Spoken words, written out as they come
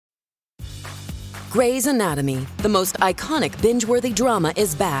Grey's Anatomy, the most iconic binge-worthy drama,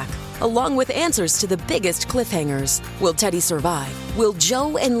 is back, along with answers to the biggest cliffhangers. Will Teddy survive? Will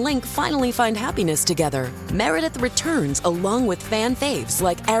Joe and Link finally find happiness together? Meredith returns along with fan faves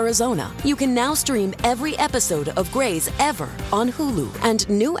like Arizona. You can now stream every episode of Grey's ever on Hulu, and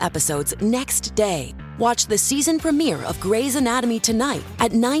new episodes next day. Watch the season premiere of Grey's Anatomy tonight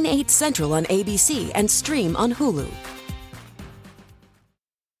at 9/8 Central on ABC and stream on Hulu.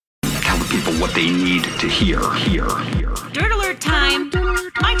 Tell the people what they need to hear. Dirt Alert time.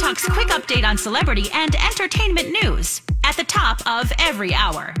 My Talk's quick update on celebrity and entertainment news at the top of every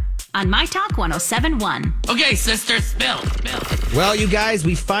hour on My Talk 107.1. Okay, sister, spill. Well, you guys,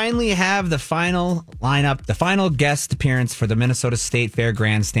 we finally have the final lineup, the final guest appearance for the Minnesota State Fair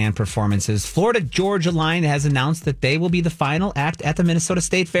Grandstand performances. Florida Georgia Line has announced that they will be the final act at the Minnesota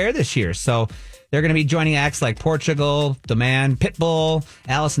State Fair this year. So they're going to be joining acts like Portugal, The Man, Pitbull,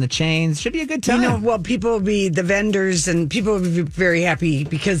 Alice in the Chains. Should be a good time. People will be the vendors, and people will be very happy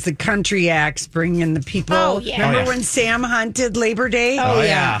because the country acts bring in the people. Oh, yeah. Remember when Sam Hunt did Labor Day? Oh,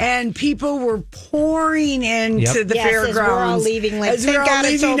 yeah. And people were pouring into the fairgrounds. As we're all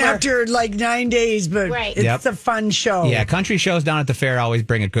leaving. After like 9 days, but it's a fun show. Yeah, country shows down at the fair always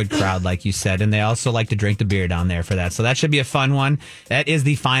bring a good crowd, like you said, and they also like to drink the beer down there for that. So that should be a fun one. That is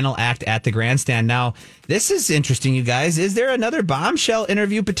the final act at the grandstand. Now, this is interesting, you guys. Is there another bombshell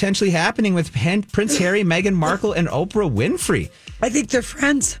interview potentially happening with Prince Harry, Meghan Markle, and Oprah Winfrey? I think they're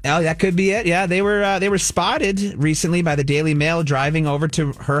friends. Oh, that could be it. Yeah, they were spotted recently by the Daily Mail driving over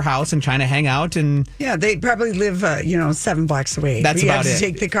to her house and trying to hang out. And yeah, they probably live 7 blocks away. That's about it. You have to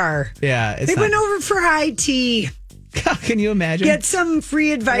take the car. Yeah, they went over for high tea. Can you imagine? Get some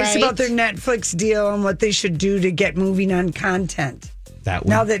free advice about their Netflix deal and what they should do to get moving on content.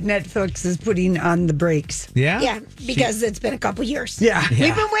 Now that Netflix is putting on the brakes. Yeah? Yeah, because it's been a couple years. Yeah.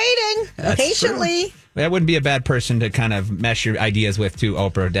 We've been waiting patiently. True. That wouldn't be a bad person to kind of mesh your ideas with, too,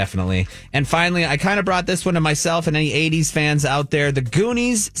 Oprah, definitely. And finally, I kind of brought this one to myself and any 80s fans out there. The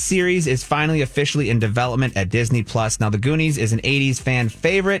Goonies series is finally officially in development at Disney+. Now, The Goonies is an 80s fan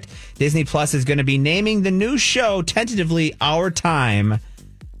favorite. Disney Plus is going to be naming the new show, tentatively, Our Time.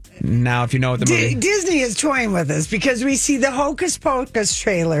 Now, if you know what the movie... Disney is toying with us because we see the Hocus Pocus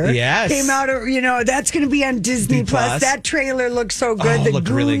trailer. Yes. Came out, that's going to be on Disney Plus. That trailer looks so good. Oh, the looked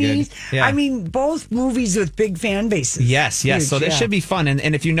Goonies. Really good. Yeah. I mean, both movies with big fan bases. Yes. Huge, So this should be fun.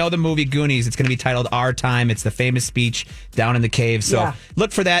 And if you know the movie Goonies, it's going to be titled Our Time. It's the famous speech down in the cave. So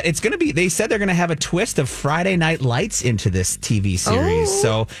look for that. It's going to be, they said they're going to have a twist of Friday Night Lights into this TV series.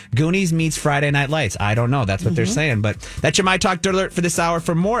 So Goonies meets Friday Night Lights. I don't know. That's what they're saying. But that's your My Talk Dirt Alert for this hour.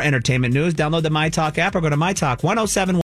 For more entertainment news, download the My Talk app or go to MyTalk 107.